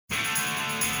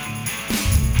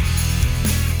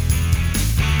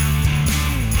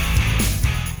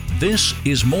This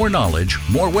is More Knowledge,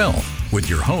 More Wealth with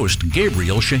your host,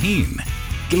 Gabriel Shaheen.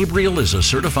 Gabriel is a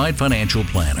certified financial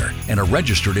planner and a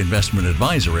registered investment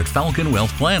advisor at Falcon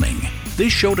Wealth Planning.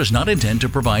 This show does not intend to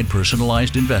provide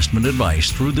personalized investment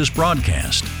advice through this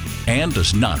broadcast and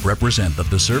does not represent that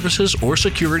the services or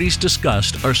securities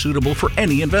discussed are suitable for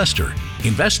any investor.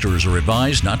 Investors are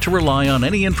advised not to rely on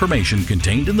any information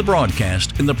contained in the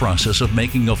broadcast in the process of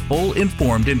making a full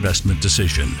informed investment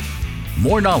decision.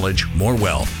 More knowledge, more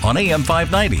wealth on AM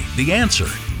 590, The Answer.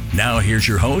 Now here's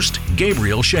your host,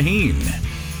 Gabriel Shaheen.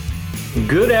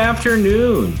 Good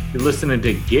afternoon. You're listening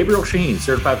to Gabriel Shaheen,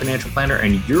 certified financial planner,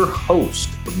 and your host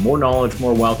of More Knowledge,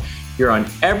 More Wealth. Here on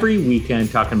every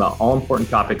weekend talking about all important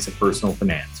topics of personal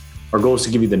finance. Our goal is to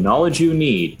give you the knowledge you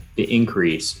need to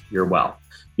increase your wealth.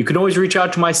 You can always reach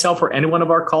out to myself or any one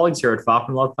of our colleagues here at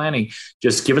Falcon Wealth Planning.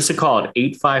 Just give us a call at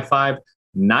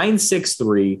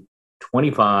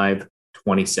 855-963-2526.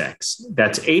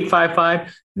 That's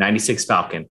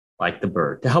 855-96-FALCON, like the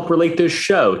bird, to help relate this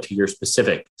show to your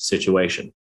specific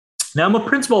situation. Now, I'm a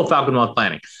principal of Falcon Wealth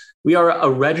Planning. We are a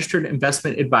registered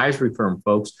investment advisory firm,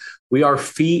 folks. We are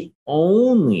fee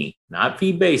only, not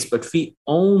fee based, but fee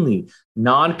only,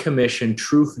 non-commissioned,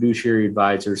 true fiduciary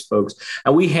advisors, folks.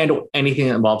 And we handle anything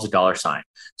that involves a dollar sign.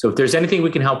 So if there's anything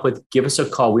we can help with, give us a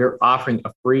call. We are offering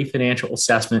a free financial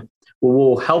assessment where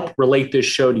we'll help relate this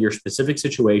show to your specific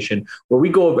situation, where we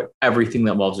go over everything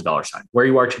that involves a dollar sign, where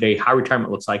you are today, how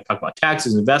retirement looks like, talk about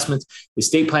taxes, investments,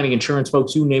 estate planning, insurance,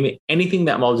 folks, you name it, anything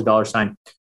that involves a dollar sign,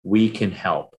 we can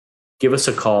help. Give us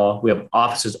a call. We have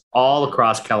offices all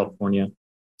across California,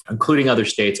 including other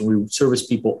states, and we service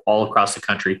people all across the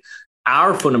country.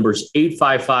 Our phone number is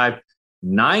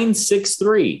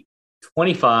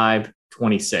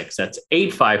 855-963-2526. That's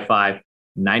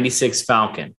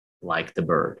 855-96-FALCON, like the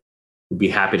bird. We'd be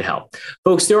happy to help.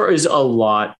 Folks, there is a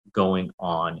lot going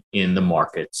on in the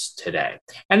markets today,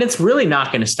 and it's really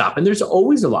not going to stop. And there's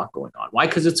always a lot going on. Why?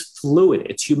 Because it's fluid.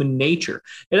 It's human nature.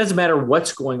 It doesn't matter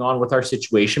what's going on with our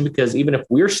situation, because even if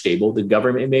we're stable, the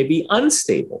government may be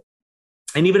unstable.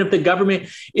 And even if the government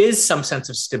is some sense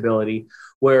of stability,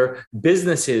 where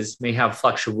businesses may have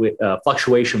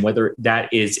fluctuation, whether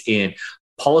that is in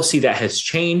policy that has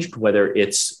changed, whether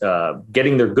it's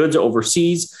getting their goods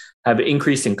overseas, have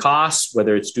increased in costs,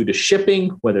 whether it's due to shipping,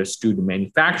 whether it's due to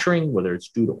manufacturing, whether it's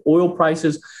due to oil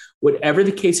prices, whatever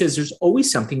the case is, there's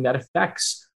always something that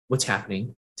affects what's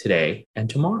happening today and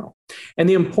tomorrow. And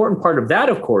the important part of that,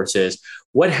 of course, is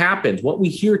what happens, what we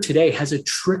hear today has a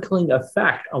trickling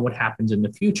effect on what happens in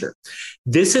the future.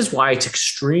 This is why it's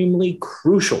extremely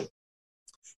crucial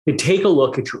to take a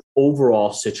look at your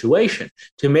overall situation,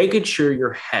 to make sure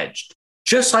you're hedged,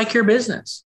 just like your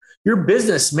business. Your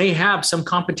business may have some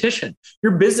competition.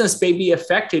 Your business may be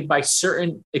affected by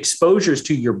certain exposures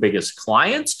to your biggest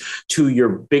clients, to your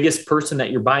biggest person that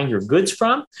you're buying your goods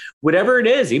from, whatever it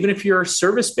is. Even if you're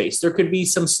service-based, there could be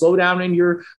some slowdown in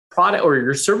your product or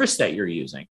your service that you're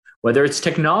using, whether it's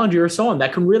technology or so on,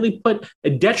 that can really put a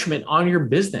detriment on your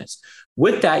business.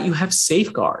 With that, you have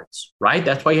safeguards, right?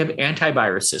 That's why you have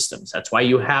antivirus systems. That's why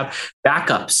you have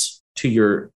backups to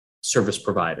your service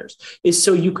providers, is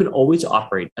so you can always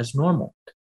operate as normal.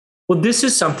 Well, this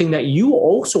is something that you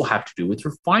also have to do with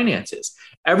your finances.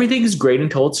 Everything is great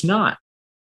until it's not.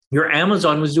 Your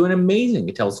Amazon was doing amazing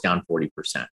until it's down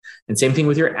 40%. And same thing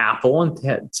with your Apple,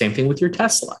 and same thing with your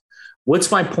Tesla. What's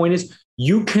my point is,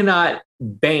 you cannot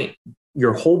bank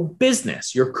your whole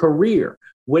business, your career,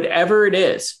 whatever it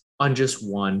is, on just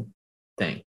one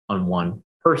thing, on one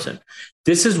person.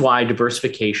 This is why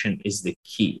diversification is the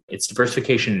key. It's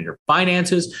diversification in your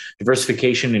finances,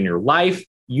 diversification in your life,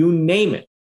 you name it.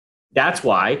 That's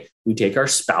why we take our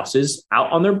spouses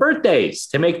out on their birthdays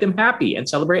to make them happy and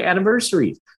celebrate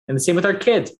anniversaries. And the same with our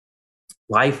kids.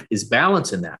 Life is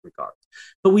balanced in that regard.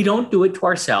 But we don't do it to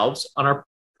ourselves on our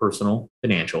personal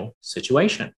financial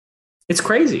situation. It's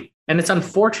crazy and it's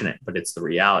unfortunate, but it's the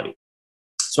reality.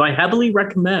 So I heavily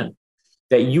recommend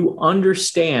that you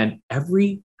understand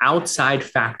every outside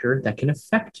factor that can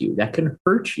affect you, that can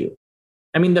hurt you.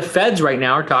 I mean, the feds right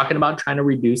now are talking about trying to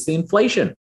reduce the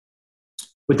inflation.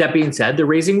 With that being said, they're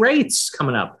raising rates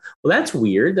coming up. Well, that's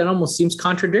weird. That almost seems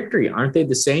contradictory. Aren't they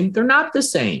the same? They're not the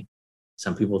same.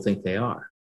 Some people think they are.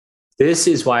 This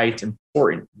is why it's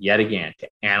important, yet again, to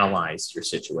analyze your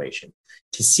situation,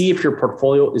 to see if your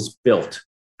portfolio is built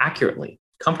accurately,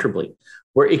 comfortably,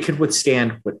 where it could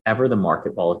withstand whatever the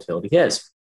market volatility is.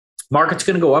 Market's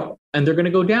going to go up and they're going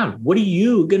to go down. What are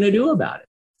you going to do about it?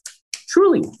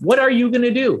 Truly, what are you going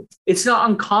to do? It's not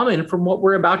uncommon from what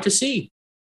we're about to see.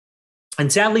 And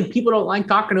sadly, people don't like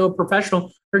talking to a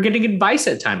professional or getting advice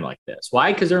at a time like this.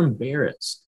 Why? Because they're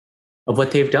embarrassed of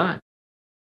what they've done.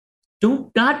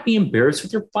 Do not be embarrassed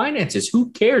with your finances.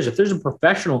 Who cares? If there's a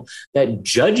professional that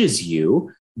judges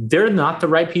you, they're not the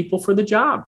right people for the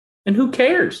job. And who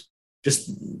cares?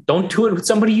 Just don't do it with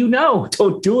somebody you know.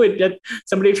 Don't do it at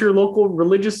somebody at your local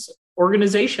religious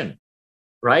organization,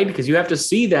 right? Because you have to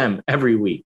see them every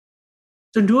week.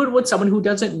 So do it with someone who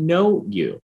doesn't know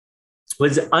you,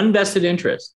 with unvested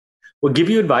interest, will give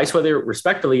you advice, whether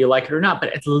respectfully you like it or not,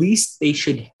 but at least they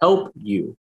should help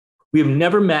you. We have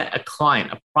never met a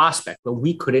client, a prospect, that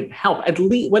we couldn't help. At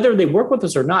least, whether they work with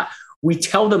us or not, we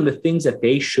tell them the things that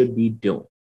they should be doing.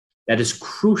 That is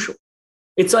crucial.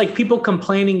 It's like people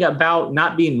complaining about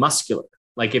not being muscular.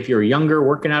 Like if you're younger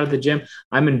working out at the gym,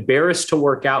 I'm embarrassed to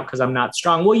work out because I'm not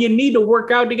strong. Well, you need to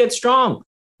work out to get strong.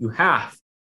 You have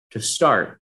to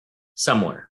start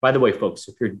somewhere. By the way, folks,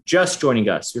 if you're just joining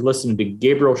us, you're listening to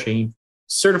Gabriel Shaheen,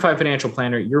 certified financial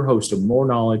planner, your host of More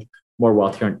Knowledge, More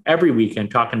Wealth, here on every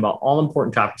weekend, talking about all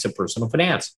important topics of personal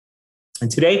finance. And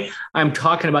today I'm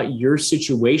talking about your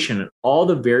situation and all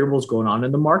the variables going on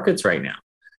in the markets right now.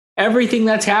 Everything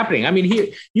that's happening. I mean, here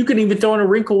you can even throw in a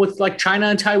wrinkle with like China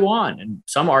and Taiwan. And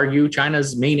some argue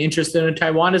China's main interest in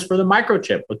Taiwan is for the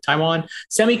microchip with Taiwan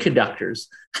semiconductors.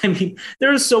 I mean,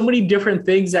 there are so many different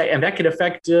things and that can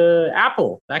affect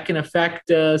Apple. That can affect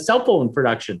cell phone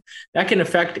production. That can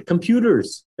affect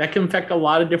computers. That can affect a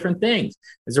lot of different things,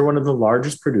 as they're one of the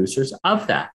largest producers of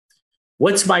that.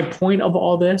 What's my point of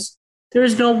all this?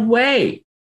 There's no way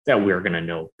that we're going to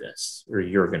know this, or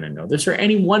you're going to know this, or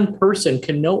any one person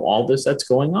can know all this that's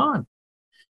going on.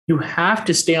 You have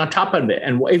to stay on top of it.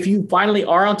 And if you finally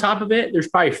are on top of it, there's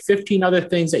probably 15 other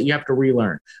things that you have to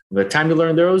relearn. By the time you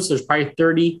learn those, there's probably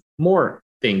 30 more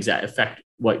things that affect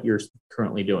what you're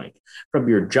currently doing. From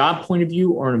your job point of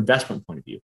view or an investment point of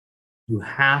view, you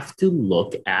have to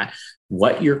look at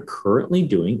what you're currently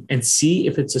doing and see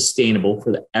if it's sustainable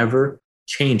for the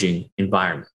ever-changing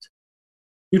environment.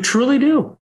 You truly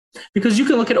do. Because you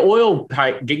can look at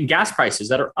gas prices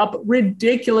that are up a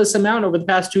ridiculous amount over the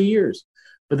past 2 years.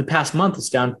 But the past month, it's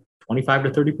down 25 to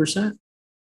 30%.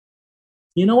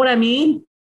 You know what I mean?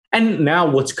 And now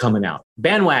what's coming out?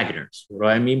 Bandwagoners. What do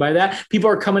I mean by that? People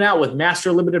are coming out with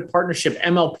master limited partnership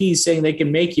MLPs saying they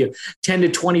can make you 10 to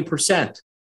 20%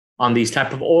 on these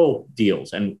type of oil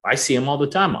deals. And I see them all the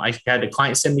time. I had a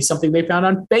client send me something they found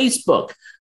on Facebook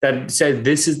that said,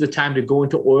 this is the time to go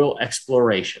into oil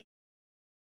exploration.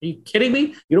 Are you kidding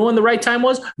me? You know when the right time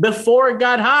was? Before it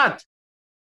got hot.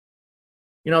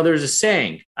 You know, there's a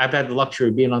saying. I've had the luxury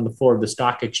of being on the floor of the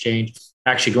stock exchange,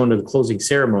 actually going to the closing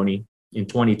ceremony in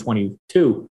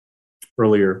 2022,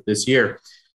 earlier this year.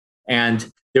 And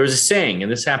there was a saying,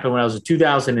 and this happened when I was in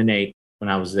 2008, when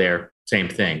I was there, same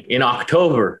thing. In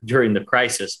October, during the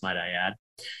crisis, might I add.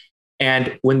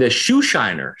 And when the shoe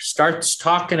shiner starts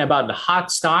talking about the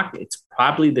hot stock, it's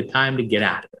probably the time to get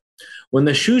out of it. When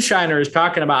the shoe shiner is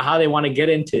talking about how they want to get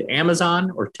into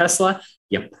Amazon or Tesla,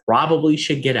 you probably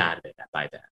should get out of it by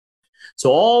then.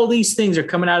 So all these things are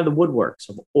coming out of the woodworks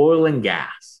of oil and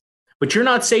gas, but you're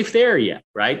not safe there yet,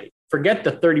 right? Forget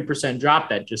the 30% drop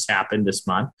that just happened this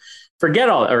month. Forget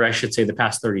or I should say the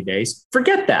past 30 days.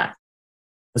 Forget that.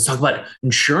 Let's talk about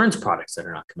insurance products that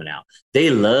are not coming out. They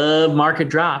love market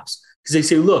drops because they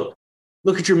say, look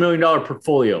at your $1 million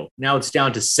portfolio. Now it's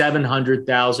down to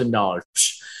 $700,000.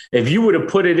 If you would have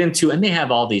put it into, and they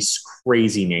have all these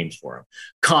crazy names for them,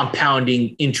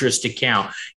 compounding interest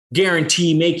account,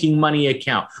 guarantee making money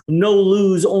account, no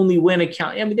lose, only win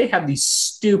account. I mean, they have these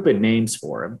stupid names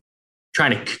for them,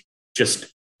 trying to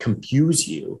just confuse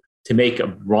you to make a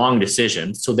wrong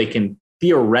decision so they can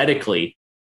theoretically,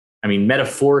 I mean,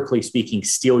 metaphorically speaking,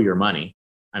 steal your money.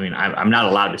 I mean, I'm not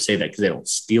allowed to say that because they don't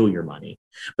steal your money,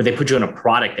 but they put you in a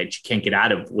product that you can't get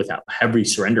out of without heavy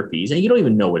surrender fees. And you don't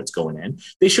even know what's going in.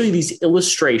 They show you these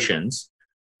illustrations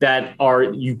that are,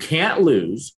 you can't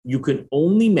lose, you can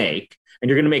only make, and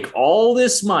you're going to make all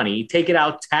this money, take it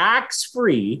out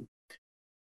tax-free.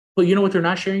 But you know what they're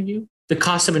not sharing you? The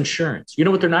cost of insurance. You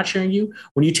know what they're not sharing you?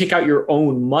 When you take out your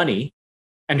own money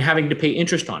and having to pay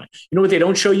interest on it. You know what they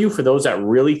don't show you for those that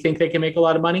really think they can make a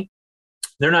lot of money?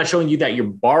 They're not showing you that you're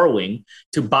borrowing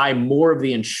to buy more of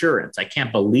the insurance. I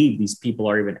can't believe these people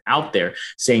are even out there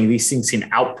saying these things can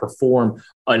outperform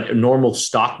a normal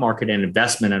stock market and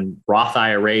investment and Roth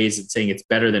IRAs and saying it's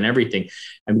better than everything.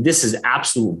 I mean, this is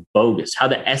absolute bogus. How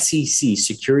the SEC,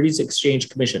 Securities Exchange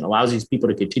Commission, allows these people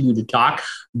to continue to talk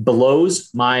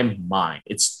blows my mind.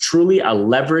 It's truly a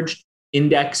leveraged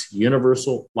index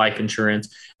universal life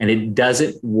insurance, and it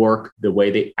doesn't work the way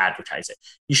they advertise it.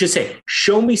 You should say,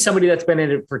 show me somebody that's been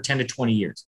in it for 10 to 20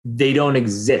 years. They don't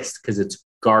exist because it's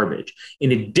garbage.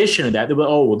 In addition to that, they'll be,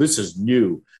 oh, well, this is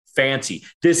new. fancy.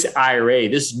 This IRA,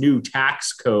 this new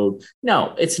tax code.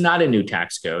 No, it's not a new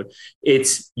tax code.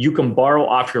 It's you can borrow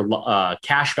off your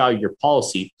cash value, your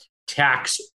policy,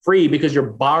 tax free, because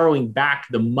you're borrowing back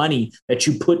the money that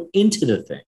you put into the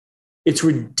thing. It's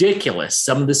ridiculous,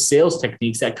 some of the sales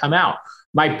techniques that come out.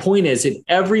 My point is, in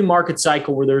every market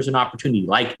cycle where there's an opportunity,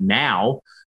 like now,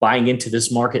 buying into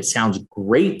this market sounds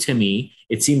great to me.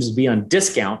 It seems to be on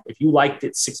discount. If you liked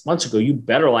it 6 months ago, you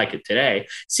better like it today.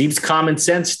 Seems common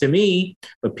sense to me,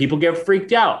 but people get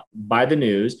freaked out by the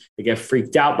news. They get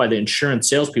freaked out by the insurance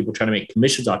salespeople trying to make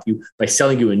commissions off you by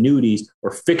selling you annuities or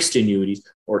fixed annuities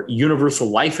or universal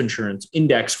life insurance,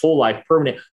 index, whole life,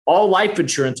 permanent, all life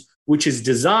insurance, which is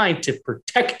designed to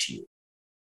protect you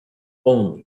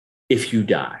only if you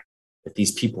die. But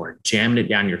these people are jamming it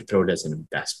down your throat as an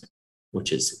investment,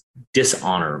 which is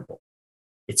dishonorable.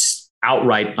 It's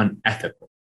outright unethical.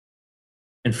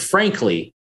 And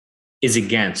frankly, is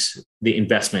against the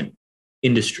investment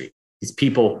industry. These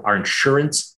people are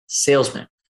insurance salesmen,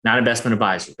 not investment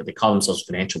advisors, but they call themselves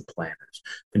financial planners,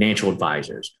 financial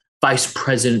advisors, vice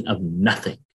president of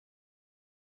nothing.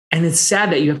 And it's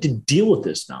sad that you have to deal with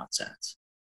this nonsense.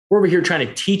 We're over here trying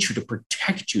to teach you, to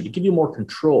protect you, to give you more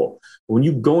control. But when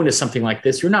you go into something like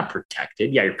this, you're not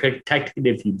protected. Yeah, you're protected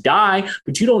if you die,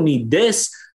 but you don't need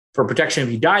this for protection if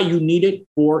you die. You need it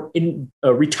for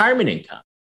retirement income.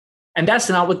 And that's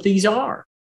not what these are.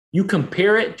 You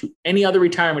compare it to any other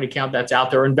retirement account that's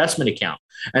out there, or investment account,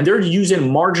 and they're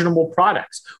using marginable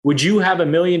products. Would you have $1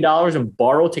 million and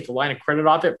borrow, take a line of credit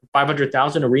off it for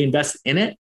 $500,000 to reinvest in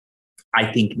it? I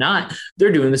think not.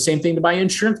 They're doing the same thing to buy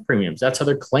insurance premiums. That's how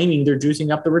they're claiming they're juicing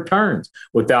up the returns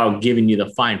without giving you the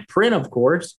fine print, of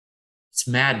course. It's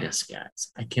madness,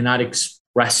 guys. I cannot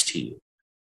express to you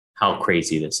how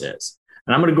crazy this is.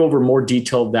 And I'm going to go over more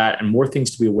detail of that and more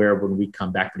things to be aware of when we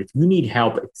come back. But if you need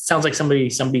help, it sounds like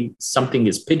something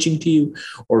is pitching to you,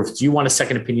 or if you want a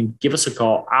second opinion, give us a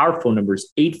call. Our phone number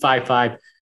is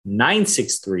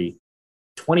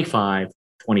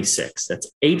 855-963-2526. That's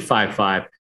 855-96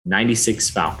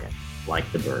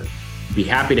 like the bird. Be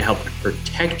happy to help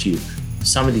protect you from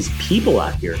some of these people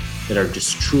out here that are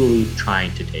just truly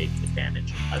trying to take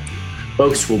advantage of you.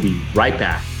 Folks, we'll be right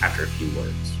back after a few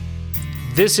words.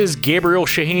 This is Gabriel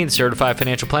Shaheen, Certified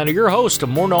Financial Planner, your host of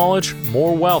More Knowledge,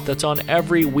 More Wealth. That's on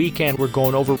every weekend. We're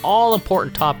going over all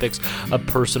important topics of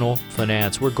personal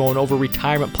finance. We're going over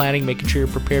retirement planning, making sure you're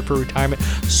prepared for retirement,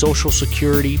 Social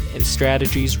Security and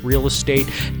strategies, real estate,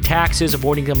 taxes,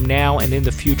 avoiding them now and in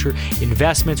the future,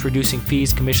 investments, reducing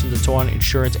fees, commissions, and so on,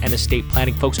 insurance, and estate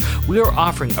planning. Folks, we are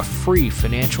offering a free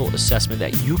financial assessment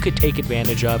that you could take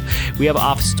advantage of. We have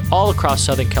offices all across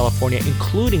Southern California,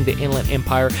 including the Inland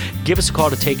Empire. Give us a call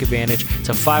to take advantage. It's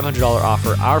a $500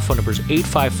 offer. Our phone number is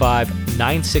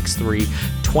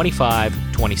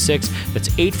 855-963-2526. That's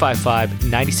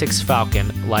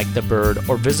 855-96-FALCON, like the bird,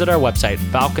 or visit our website,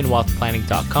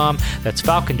 falconwealthplanning.com. That's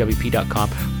falconwp.com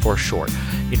for short.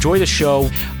 Enjoy the show.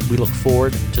 We look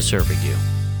forward to serving you.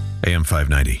 AM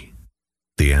 590,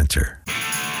 The Answer.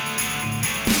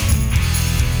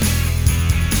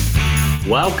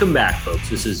 Welcome back,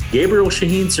 folks. This is Gabriel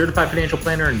Shaheen, Certified Financial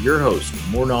Planner, and your host of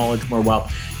More Knowledge, More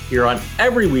Wealth, here on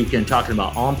every weekend talking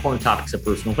about all important topics of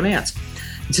personal finance.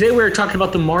 And today we're talking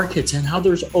about the markets and how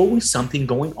there's always something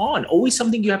going on, always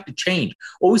something you have to change,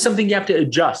 always something you have to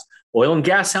adjust. Oil and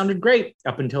gas sounded great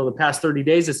up until the past 30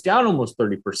 days. It's down almost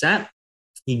 30%.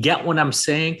 You get what I'm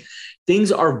saying?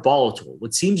 Things are volatile.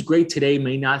 What seems great today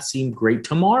may not seem great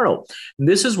tomorrow. And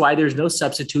this is why there's no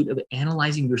substitute of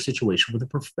analyzing your situation with a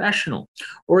professional,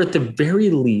 or at the very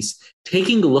least,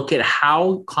 taking a look at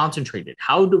how concentrated,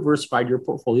 how diversified your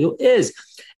portfolio is.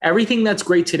 Everything that's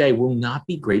great today will not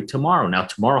be great tomorrow. Now,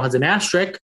 tomorrow has an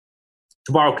asterisk.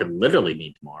 Tomorrow could literally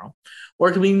mean tomorrow, or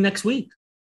it could mean next week,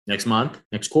 next month,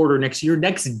 next quarter, next year,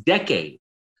 next decade.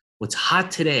 What's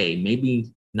hot today may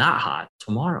be not hot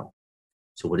tomorrow.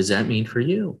 So what does that mean for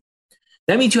you?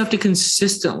 That means you have to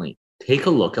consistently take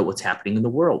a look at what's happening in the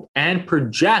world and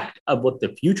project of what the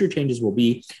future changes will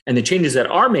be, and the changes that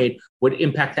are made, what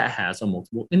impact that has on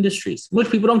multiple industries.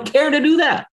 Most people don't care to do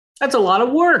that. That's a lot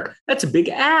of work. That's a big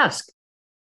ask.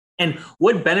 And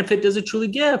what benefit does it truly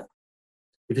give?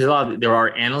 Because there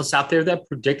are analysts out there that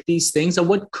predict these things and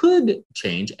what could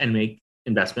change and make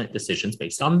investment decisions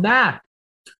based on that.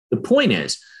 The point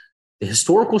is, the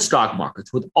historical stock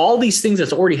markets, with all these things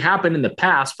that's already happened in the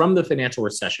past, from the financial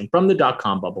recession, from the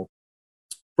dot-com bubble,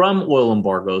 from oil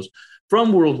embargoes,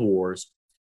 from world wars,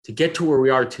 to get to where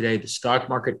we are today, the stock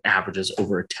market averages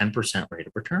over a 10% rate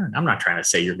of return. I'm not trying to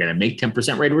say you're going to make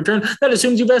 10% rate of return. That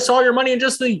assumes you invest all your money in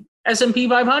just the S&P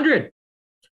 500.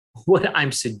 What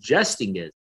I'm suggesting is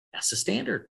that's the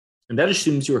standard. And that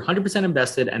assumes you're 100%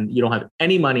 invested and you don't have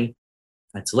any money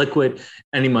that's liquid,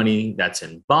 any money that's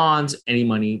in bonds, any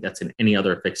money that's in any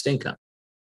other fixed income.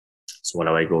 So why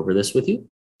do I go over this with you?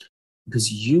 Because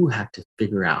you have to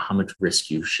figure out how much risk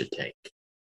you should take.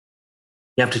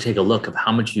 You have to take a look of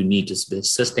how much you need to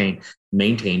sustain,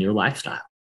 maintain your lifestyle.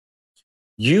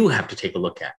 You have to take a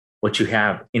look at what you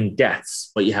have in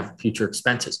debts, what you have in future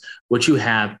expenses, what you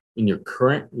have in your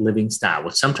current living style,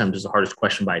 which sometimes is the hardest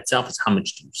question by itself, is how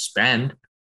much do you spend?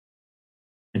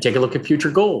 And take a look at future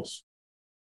goals.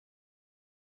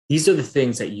 These are the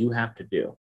things that you have to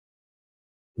do.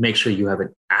 Make sure you have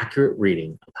an accurate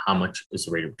reading of how much is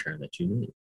the rate of return that you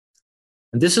need.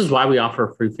 And this is why we offer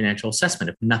a free financial assessment.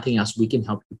 If nothing else, we can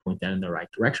help you point that in the right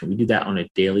direction. We do that on a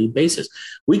daily basis.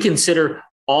 We consider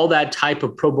all that type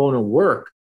of pro bono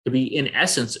work to be, in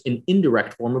essence, an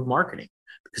indirect form of marketing,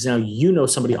 because now you know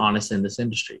somebody honest in this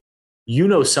industry. You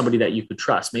know somebody that you could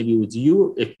trust. Maybe it was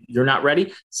you. If you're not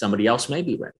ready, somebody else may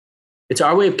be ready. It's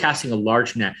our way of casting a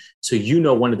large net so you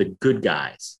know one of the good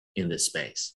guys in this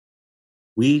space.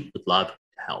 We would love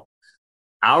to help.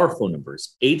 Our phone number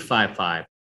is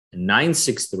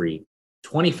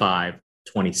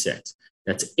 855-963-2526.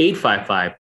 That's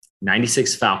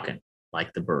 855-96-FALCON,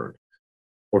 like the bird.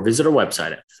 Or visit our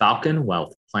website at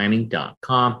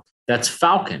falconwealthplanning.com. That's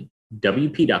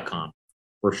falconwp.com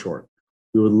for short.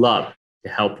 We would love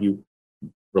to help you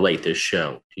relate this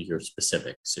show to your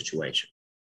specific situation.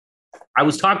 I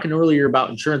was talking earlier about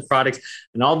insurance products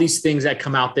and all these things that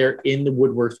come out there in the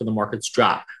woodworks when the markets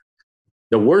drop.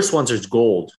 The worst ones are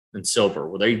gold and silver,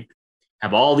 where they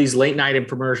have all these late night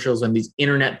infomercials and these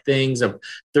internet things of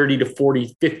 30 to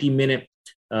 40, 50-minute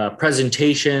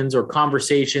presentations or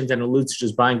conversations, and alludes to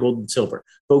just buying gold and silver.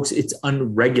 Folks, it's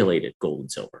unregulated gold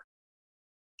and silver.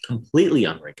 Completely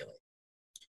unregulated.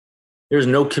 There's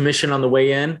no commission on the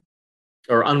way in,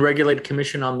 or unregulated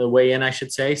commission on the way in, I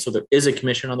should say. So there is a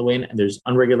commission on the way in and there's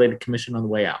unregulated commission on the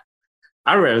way out.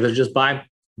 I'd rather just buy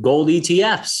gold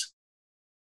ETFs.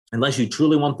 Unless you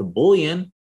truly want the bullion. If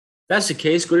that's the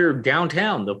case, go to your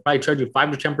downtown. They'll probably charge you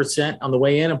 5 to 10% on the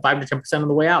way in and 5 to 10% on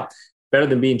the way out. Better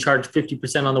than being charged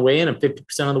 50% on the way in and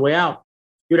 50% on the way out.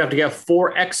 You'd have to get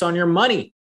 4x on your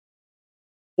money.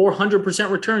 400%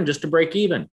 return just to break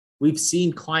even. We've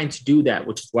seen clients do that,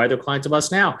 which is why they're clients of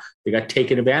us now. They got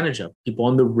taken advantage of. People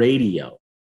on the radio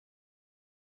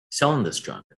selling this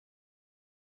junk.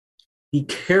 Be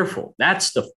careful.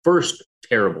 That's the first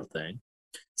terrible thing.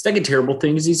 Second terrible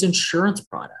thing is these insurance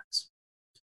products.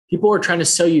 People are trying to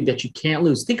sell you that you can't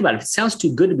lose. Think about it. If it sounds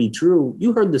too good to be true,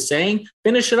 you heard the saying,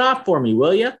 finish it off for me,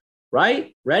 will you?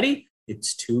 Right? Ready?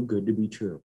 It's too good to be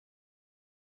true.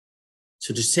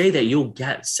 So to say that you'll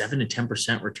get 7 to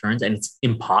 10% returns and it's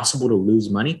impossible to lose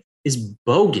money is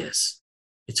bogus.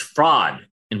 It's fraud,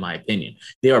 in my opinion.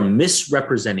 They are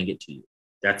misrepresenting it to you.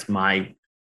 That's lying.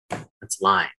 That's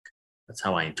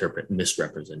how I interpret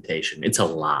misrepresentation. It's a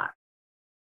lie.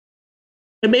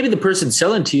 And maybe the person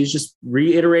selling to you is just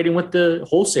reiterating what the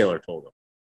wholesaler told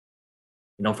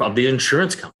them, from the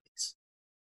insurance companies. It's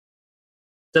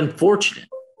unfortunate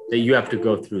that you have to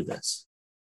go through this.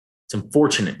 It's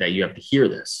unfortunate that you have to hear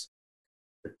this,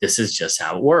 but this is just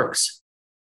how it works.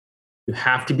 You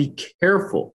have to be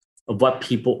careful of what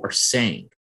people are saying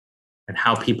and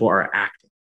how people are acting.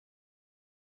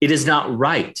 It is not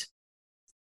right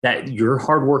that your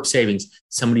hard work savings,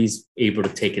 somebody's able to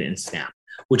take it and snap,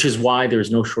 which is why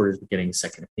there's no shortage of getting a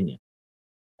second opinion.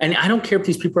 And I don't care if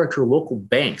these people are at your local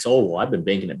banks. Oh, well, I've been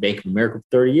banking at Bank of America for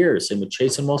 30 years. Same with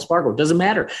Chase and Wells Fargo. It doesn't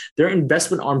matter. Their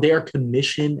investment arm, they are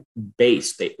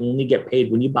commission-based. They only get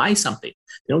paid when you buy something.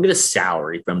 They don't get a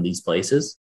salary from these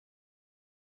places.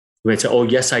 You might say, oh,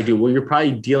 yes, I do. Well, you're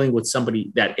probably dealing with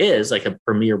somebody that is like a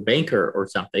premier banker or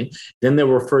something. Then they'll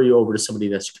refer you over to somebody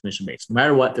that's commission-based. No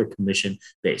matter what, they're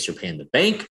commission-based. You're paying the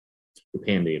bank, you're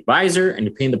paying the advisor, and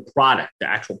you're paying the product, the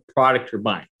actual product you're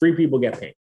buying. 3 people get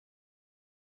paid.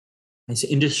 This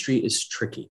industry is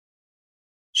tricky. You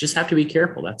just have to be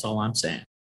careful. That's all I'm saying.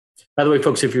 By the way,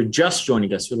 folks, if you're just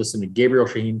joining us, you're listening to Gabriel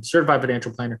Shaheen, certified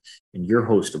financial planner, and your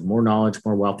host of More Knowledge,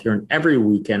 More Wealth, here and every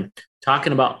weekend,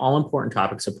 talking about all important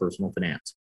topics of personal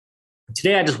finance.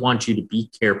 Today, I just want you to be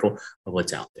careful of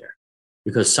what's out there,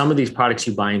 because some of these products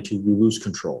you buy into, you lose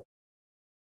control,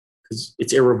 because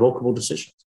it's irrevocable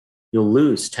decisions. You'll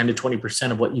lose 10 to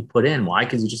 20% of what you put in. Why?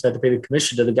 Because you just had to pay the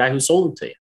commission to the guy who sold it to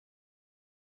you.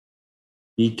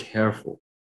 Be careful,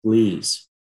 please.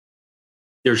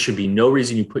 There should be no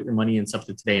reason you put your money in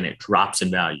something today and it drops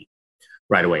in value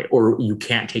right away, or you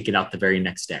can't take it out the very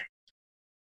next day.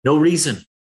 No reason.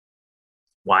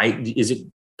 Why is it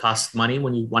cost money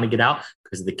when you want to get out?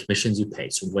 Because of the commissions you pay.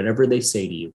 So whatever they say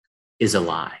to you is a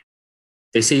lie.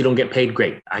 They say you don't get paid.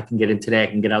 Great. I can get in today. I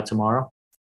can get out tomorrow.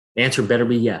 The answer better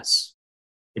be yes.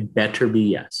 It better be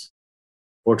yes.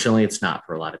 Fortunately, it's not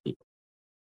for a lot of people.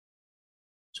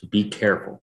 So be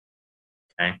careful.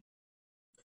 Okay.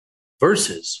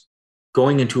 Versus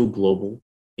going into a global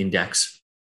index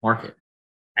market.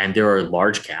 And there are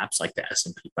large caps like the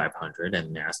S&P 500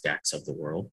 and NASDAQs of the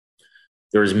world.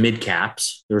 There's mid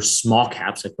caps. There's small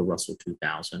caps like the Russell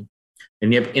 2000.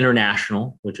 And you have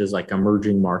international, which is like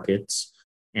emerging markets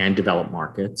and developed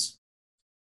markets.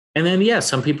 And then, yeah,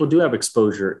 some people do have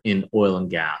exposure in oil and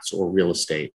gas or real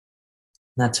estate.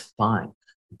 That's fine.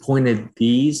 The point is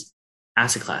these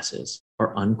asset classes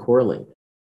are uncorrelated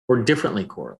or differently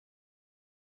correlated.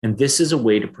 And this is a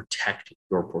way to protect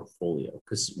your portfolio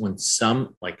because when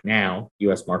some, like now,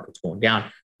 US markets going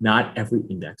down, not every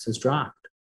index has dropped.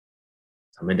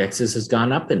 Some indexes has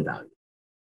gone up in value.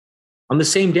 On the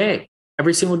same day,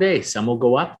 every single day, some will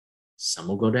go up, some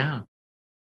will go down.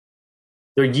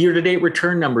 Their year-to-date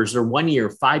return numbers, their 1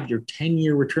 year, 5 year,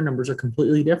 10-year return numbers are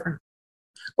completely different.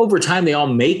 Over time, they all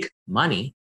make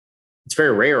money. It's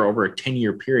very rare over a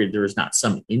 10-year period. There is not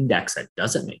some index that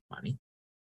doesn't make money.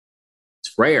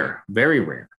 It's rare, very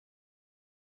rare.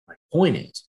 My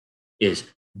point is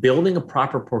building a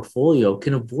proper portfolio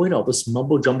can avoid all this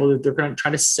mumbo jumbo that they're going to try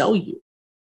to sell you.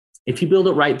 If you build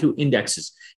it right through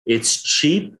indexes, it's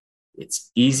cheap,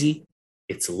 it's easy,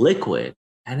 it's liquid,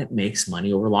 and it makes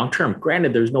money over long term.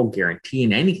 Granted, there's no guarantee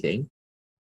in anything,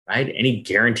 right? Any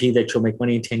guarantee that you'll make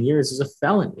money in 10 years is a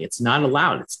felony. It's not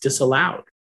allowed. It's disallowed.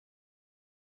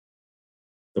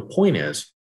 The point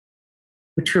is,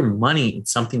 put your money in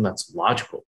something that's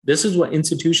logical. This is what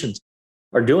institutions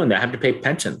are doing that have to pay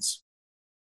pensions,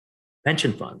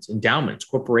 pension funds, endowments,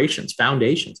 corporations,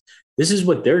 foundations. This is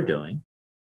what they're doing.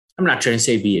 I'm not trying to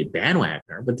say be a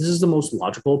bandwagoner, but this is the most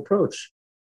logical approach.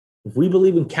 If we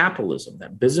believe in capitalism,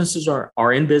 that businesses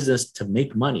are in business to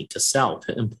make money, to sell,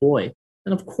 to employ,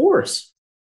 then of course,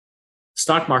 the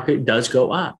stock market does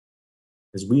go up.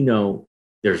 As we know,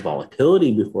 there's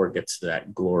volatility before it gets to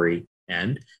that glory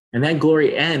end. And that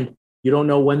glory end, you don't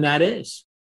know when that is.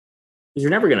 Because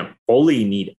you're never going to fully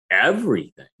need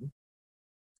everything.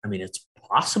 I mean, it's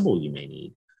possible you may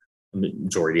need a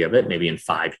majority of it, maybe in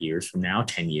 5 years from now,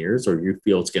 10 years, or you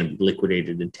feel it's going to be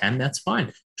liquidated in 10, that's fine.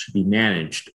 It should be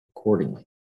managed accordingly.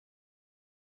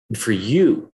 And for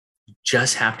you, you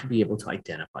just have to be able to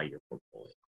identify your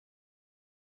portfolio.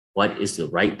 What is the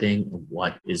right thing and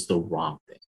what is the wrong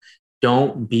thing?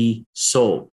 Don't be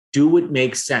sold. Do what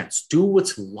makes sense. Do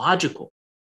what's logical.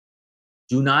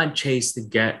 Do not chase the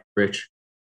get rich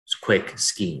quick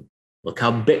scheme. Look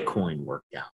how Bitcoin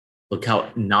worked out. Look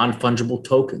how non-fungible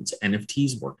tokens,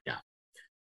 NFTs worked out.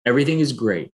 Everything is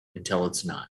great until it's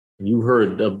not. And you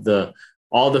heard of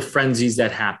all the frenzies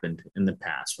that happened in the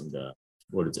past, from the,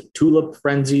 tulip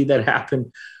frenzy that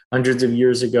happened hundreds of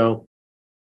years ago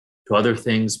to other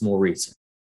things more recent.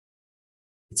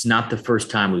 It's not the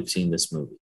first time we've seen this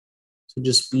movie. So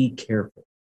just be careful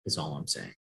is all I'm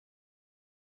saying.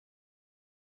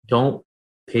 Don't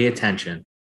pay attention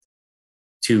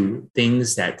to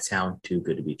things that sound too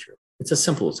good to be true. It's as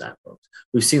simple as that, folks.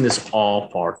 We've seen this all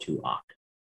far too often.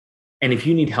 And if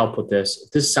you need help with this,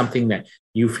 if this is something that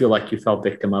you feel like you fell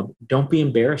victim of, don't be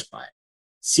embarrassed by it.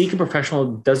 Seek a professional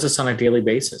who does this on a daily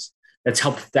basis. That's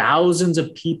helped thousands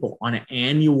of people on an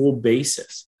annual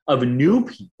basis, of new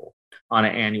people on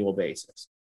an annual basis.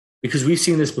 Because we've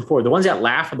seen this before. The ones that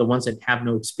laugh are the ones that have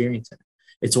no experience in it.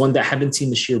 It's the ones that haven't seen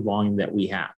the sheer volume that we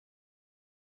have.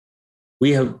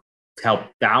 We have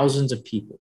helped thousands of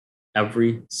people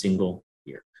every single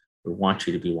year. We want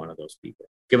you to be one of those people.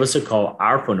 Give us a call.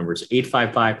 Our phone number is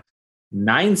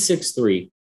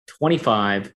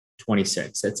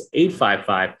 855-963-2526. That's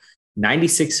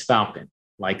 855-96-FALCON,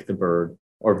 like the bird,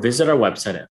 or visit our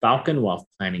website at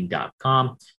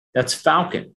falconwealthplanning.com. That's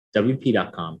Falcon,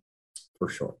 WP.com for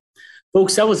short.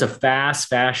 Folks, that was a fast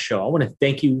show. I want to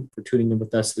thank you for tuning in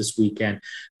with us this weekend.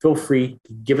 Feel free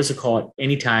to give us a call at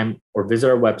any time or visit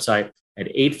our website at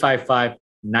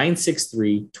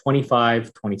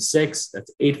 855-963-2526.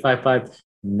 That's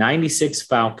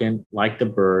 855-96-FALCON, like the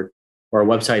bird. Or our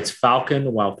website's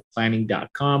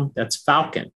falconwealthplanning.com. That's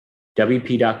Falcon,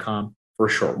 WP.com for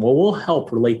short. Well, we'll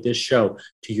help relate this show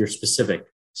to your specific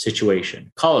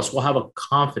situation. Call us. We'll have a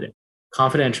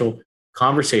confidential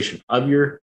conversation of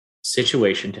your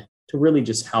situation to really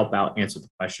just help out answer the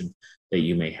questions that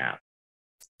you may have.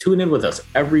 Tune in with us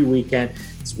every weekend.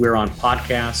 We're on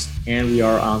podcasts and we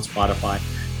are on Spotify,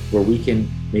 where we can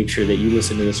make sure that you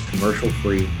listen to this commercial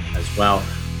free as well.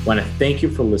 I want to thank you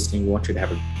for listening. We want you to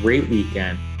have a great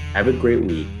weekend. Have a great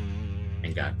week,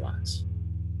 and God bless.